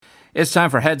It's time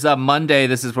for Heads Up Monday.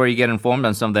 This is where you get informed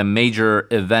on some of the major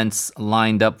events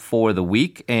lined up for the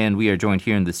week. And we are joined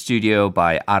here in the studio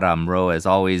by Aram Ro. As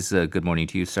always, good morning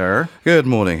to you, sir. Good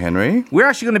morning, Henry. We're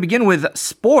actually going to begin with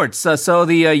sports. So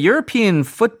the European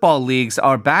football leagues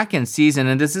are back in season,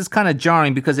 and this is kind of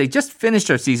jarring because they just finished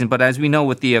their season. But as we know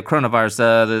with the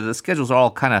coronavirus, the schedules are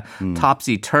all kind of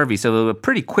topsy-turvy. So a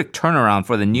pretty quick turnaround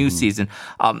for the new season.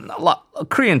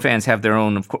 Korean fans have their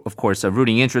own, of course,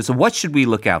 rooting interest. So what should we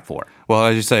look out for? Well,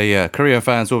 as you say, Korean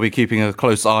fans will be keeping a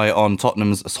close eye on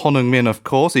Tottenham's Son Heung-min, of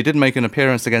course. He did make an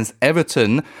appearance against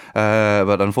Everton,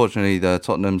 but unfortunately the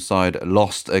Tottenham side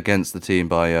lost against the team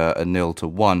by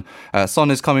 0-1. Son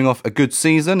is coming off a good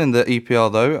season in the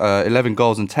EPL, though. 11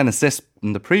 goals and 10 assists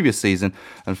in the previous season,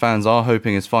 and fans are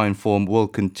hoping his fine form will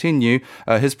continue.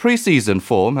 His pre-season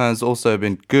form has also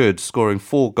been good, scoring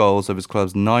 4 goals of his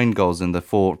club's 9 goals in the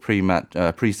 4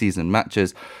 pre-season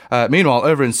matches. Meanwhile,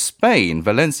 over in Spain,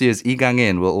 Valencia's Lee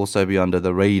Gang-in will also be under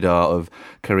the radar of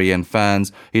Korean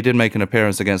fans. He did make an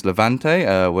appearance against Levante,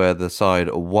 where the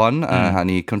side won,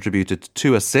 and he contributed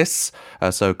 2 assists,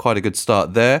 so quite a good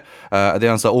start there. The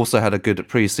answer also had a good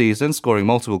pre-season, scoring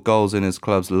multiple goals in his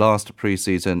club's last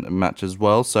pre-season match as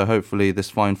well, so hopefully this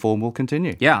fine form will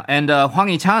continue. Yeah, and Hwang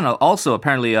Hee-chan also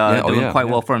apparently doing quite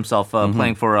well for himself,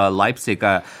 playing for Leipzig,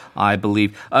 I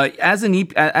believe.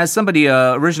 As somebody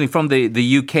originally from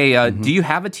the UK, do you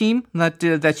have a team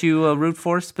that you root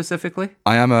for specifically?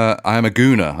 I am a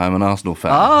Gooner. I'm an Arsenal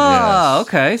fan. Yes.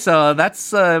 Okay. So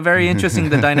that's very interesting,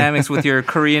 the dynamics with your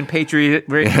Korean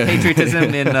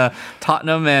patriotism in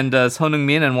Tottenham and Son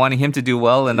Heung-min and wanting him to do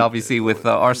well, and obviously with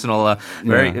Arsenal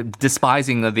very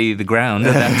despising the ground.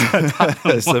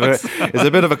 It's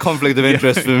a bit of a conflict of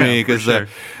interest for me because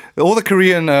all the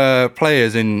Korean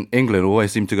players in England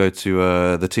always seem to go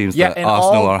to the teams that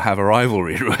Arsenal have a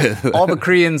rivalry with. All the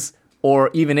Koreans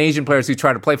or even Asian players who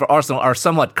try to play for Arsenal are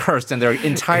somewhat cursed and their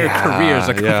entire careers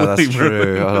are completely that's true.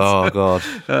 ruined. Oh, God.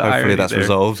 Hopefully that's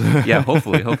resolved. Yeah,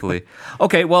 hopefully.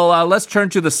 Okay, well, let's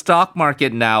turn to the stock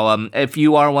market now. If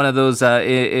you are one of those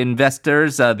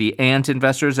investors, the ant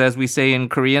investors, as we say in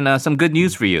Korean, some good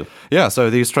news for you. Yeah,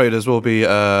 so these traders will be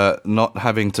not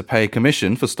having to pay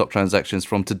commission for stock transactions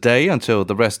from today until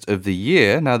the rest of the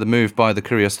year. Now, the move by the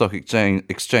Korea Stock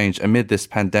Exchange amid this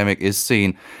pandemic is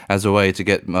seen as a way to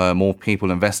get more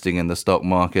people investing in the stock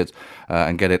market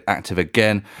and get it active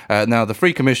again. Now, the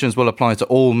free commissions will apply to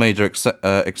all major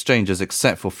exchanges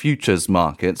except for futures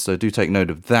markets, so do take note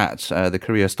of that. The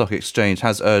Korea Stock Exchange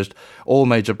has urged all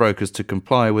major brokers to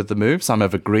comply with the move. Some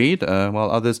have agreed, while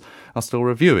others are still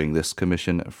reviewing this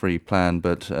commission-free plan,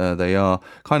 but they are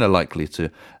kind of likely to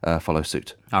follow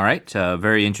suit. All right,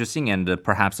 very interesting, and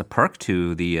perhaps a perk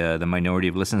to the minority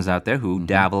of listeners out there who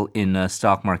dabble in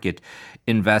stock market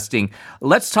investing.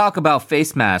 Let's talk about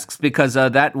face masks, because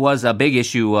that was a big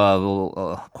issue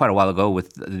quite a while ago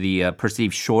with the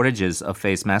perceived shortages of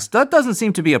face masks. That doesn't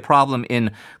seem to be a problem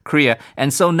in Korea.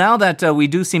 And so now that we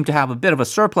do seem to have a bit of a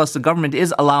surplus, the government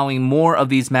is allowing more of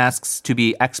these masks to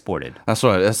be exported. That's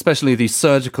right. Especially the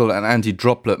surgical and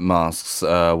anti-droplet masks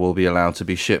will be allowed to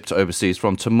be shipped overseas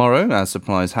from tomorrow as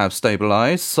supplies have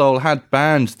stabilized. Seoul had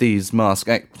banned these mask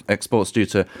exports due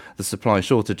to the supply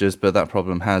shortages, but that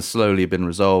problem has slowly been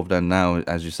resolved and now,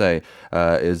 as you say,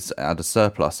 is at a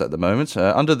surplus at the moment.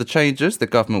 Under the changes, the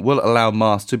government will allow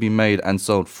masks to be made and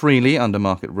sold freely under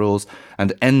market rules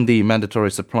and end the mandatory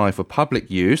supply for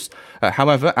public use.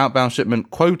 However, outbound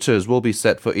shipment quotas will be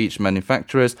set for each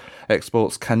manufacturer.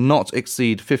 Exports cannot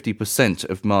exceed 50%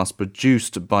 of masks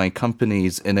produced by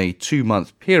companies in a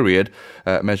 2-month period.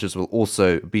 Measures will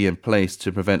also be in place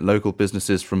to prevent local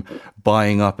businesses from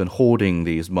buying up and hoarding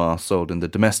these masks sold in the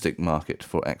domestic market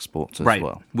for export as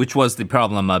well. Which was the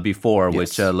problem before,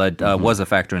 which was a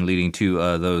factor in leading to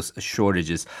those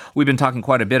shortages. We've been talking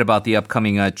quite a bit about the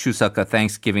upcoming Chuseok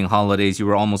Thanksgiving holidays. You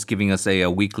were almost giving us a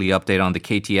weekly update on the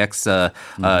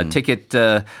KTX ticket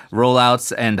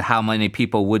rollouts and how many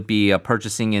people would be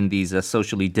purchasing in these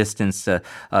socially distanced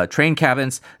train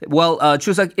cabins. Well,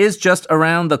 Chuseok is just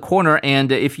around the corner,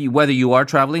 and whether you are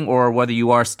traveling or whether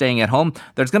you are staying at home,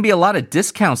 there's going to be a lot of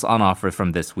discounts on offer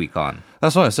from this week on.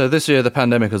 That's right. So this year, the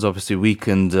pandemic has obviously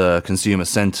weakened consumer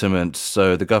sentiment.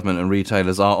 So the government and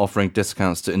retailers are offering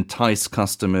discounts to entice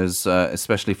customers,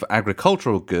 especially for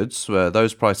agricultural goods, where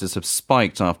those prices have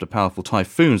spiked after powerful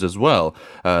typhoons as well.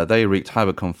 They wreaked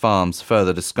havoc on farms,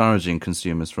 further discouraging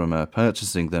consumers from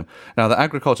purchasing them. Now, the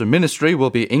Agriculture Ministry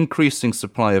will be increasing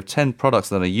supply of 10 products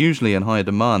that are usually in high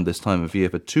demand this time of year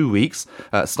for 2 weeks,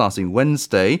 starting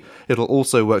Wednesday. It'll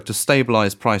also work to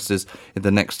stabilize prices in the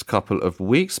next couple of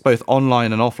weeks, both online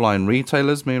online and offline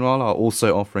retailers, meanwhile, are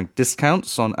also offering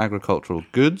discounts on agricultural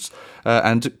goods.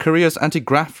 And Korea's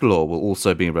anti-graft law will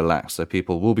also be relaxed, so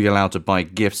people will be allowed to buy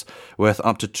gifts worth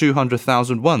up to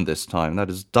 200,000 won this time. That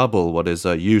is double what is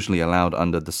usually allowed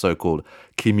under the so-called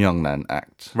Kim Young-nan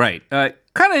Act. Right.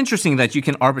 Kind of interesting that you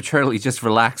can arbitrarily just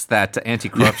relax that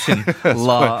anti-corruption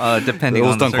law depending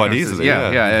on the done quite easily.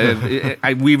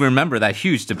 We remember that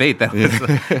huge debate that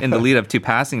was in the lead up to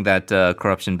passing that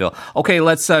corruption bill. Okay,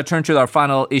 let's turn to our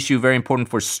final issue, very important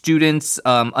for students.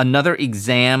 Another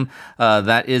exam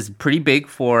that is pretty big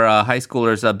for high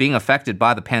schoolers being affected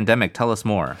by the pandemic. Tell us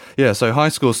more. Yeah, so high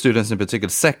school students, in particular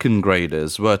second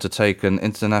graders, were to take an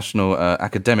international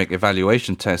academic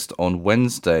evaluation test on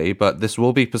Wednesday, but this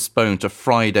will be postponed to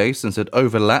Friday since it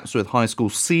overlaps with high school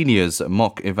seniors'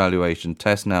 mock evaluation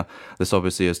test. Now, this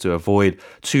obviously is to avoid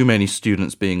too many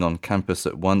students being on campus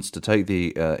at once to take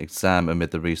the exam amid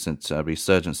the recent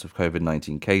resurgence of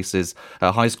COVID-19 cases.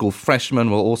 High school freshmen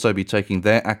will also be taking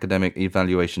their academic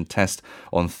evaluation test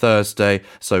on Thursday,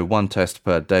 so one test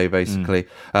per day basically.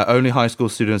 Only high school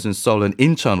students in Seoul and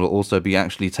Incheon will also be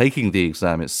actually taking the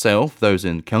exam itself. Those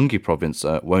in Gyeonggi province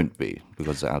won't be,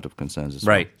 because they're out of concerns as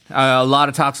well. Right. A lot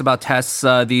of talks about tests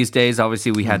these days.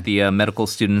 Obviously, we had the medical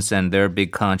students and their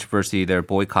big controversy, their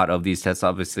boycott of these tests.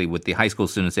 Obviously, with the high school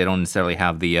students, they don't necessarily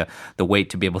have the weight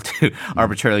to be able to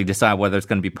arbitrarily decide whether it's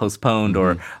going to be postponed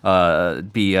or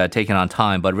be taken on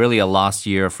time. But really a lost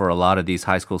year for a lot of these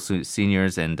high school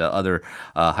seniors and other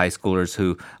high schoolers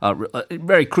who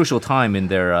very crucial time in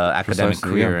their academic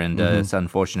career. And it's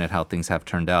unfortunate how things have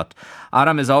turned out.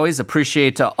 Adam, as always,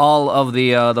 appreciate all of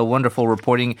the wonderful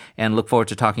reporting and look forward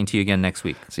to talking to you again next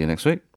week. See you next week.